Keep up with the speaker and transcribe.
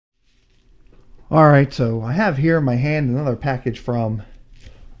All right, so I have here in my hand another package from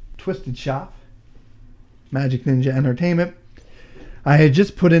Twisted Shop, Magic Ninja Entertainment. I had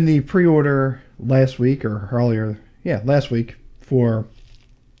just put in the pre-order last week, or earlier, last week, for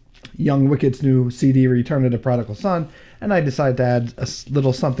Young Wicked's new CD, Return of the Prodigal Son, and I decided to add a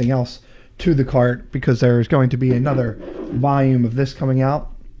little something else to the cart because there's going to be another volume of this coming out.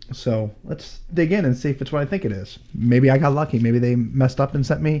 So let's dig in and see if it's what I think it is. Maybe I got lucky. Maybe they messed up and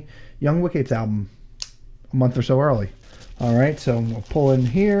sent me Young Wicked's album a month or so early. All right, so we'll pull in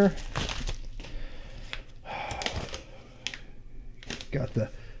here. Got the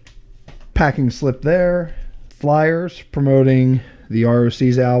packing slip there. Flyers promoting the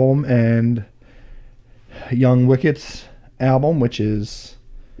ROC's album and Young Wicked's album, which is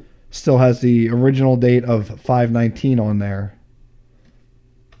still has the original date of 5/19 on there.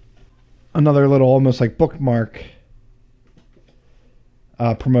 Another little almost like bookmark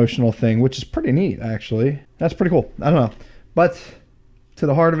promotional thing, which is pretty neat, actually. That's pretty cool. I don't know. But to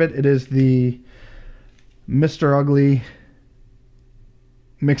the heart of it, it is the Mr. Ugly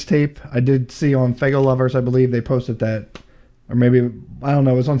mixtape. I did see on Fago Lovers, I believe, they posted that, or maybe, I don't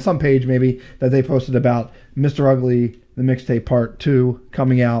know, it was on some page maybe, that they posted about Mr. Ugly, the mixtape part 2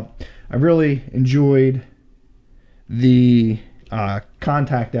 coming out. I really enjoyed the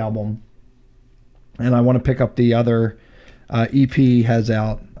Contact album, and I want to pick up the other EP he has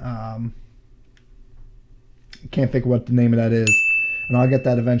out. Can't think what the name of that is, and I'll get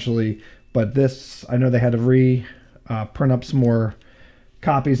that eventually. But this, I know they had to print up some more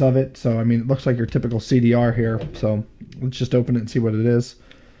copies of it. So I mean, it looks like your typical CDR here. So let's just open it and see what it is.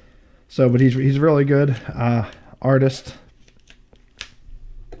 So, but he's really good artist,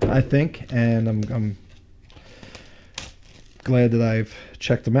 I think, and I'm glad that I've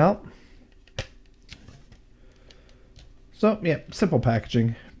checked them out. So yeah, simple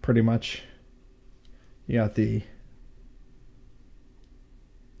packaging, pretty much. You got the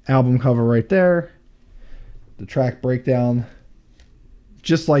album cover right there, the track breakdown,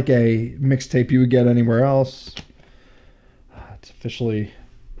 just like a mixtape you would get anywhere else. It's officially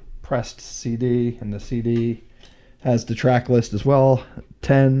pressed CD, and the CD has the track list as well,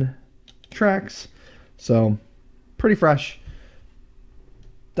 10 tracks, so pretty fresh.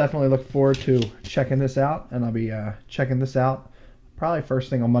 Definitely look forward to checking this out, and I'll be checking this out probably first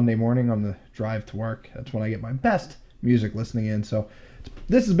thing on Monday morning on the drive to work. That's when I get my best music listening in. So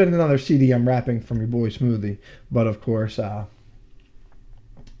this has been another CD I'm wrapping from your boy Smoothie. But of course,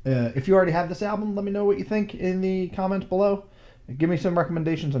 if you already have this album, let me know what you think in the comments below. Give me some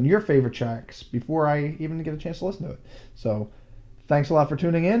recommendations on your favorite tracks before I even get a chance to listen to it. So thanks a lot for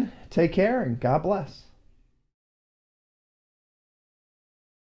tuning in. Take care, and God bless.